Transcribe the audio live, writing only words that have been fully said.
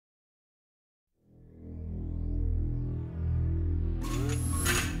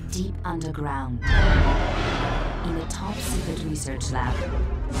deep underground, in a top-secret research lab,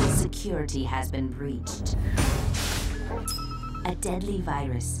 security has been breached. A deadly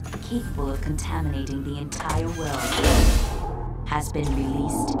virus capable of contaminating the entire world has been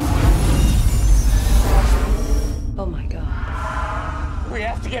released. Oh my God. We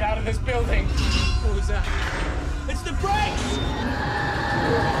have to get out of this building. What was that? It's the brakes!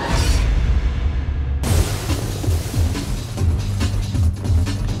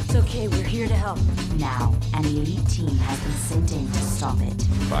 It's okay, we're here to help. Now, an elite team has been sent in to stop it.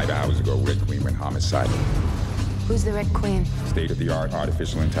 5 hours ago, Red Queen went homicidal. Who's the Red Queen? State-of-the-art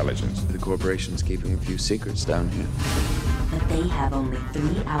artificial intelligence. The corporation's keeping a few secrets down here. But they have only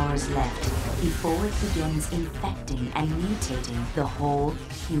 3 hours left before it begins infecting and mutating the whole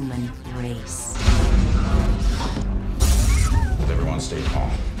human race. Everyone stay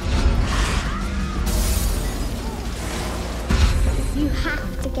calm. You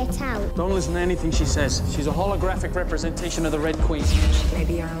have to get out. Don't listen to anything she says. She's a holographic representation of the Red Queen. She may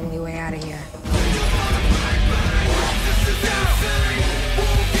be our only way out of here.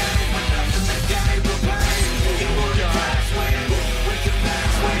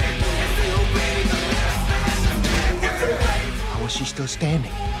 How is she still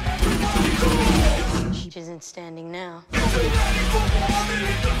standing? She isn't standing now.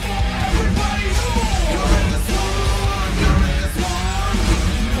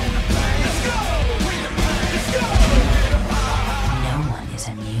 No one is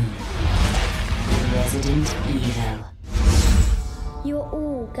immune. Resident Evil. You're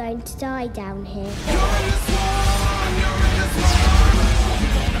all going to die down here. Let's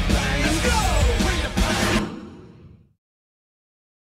go!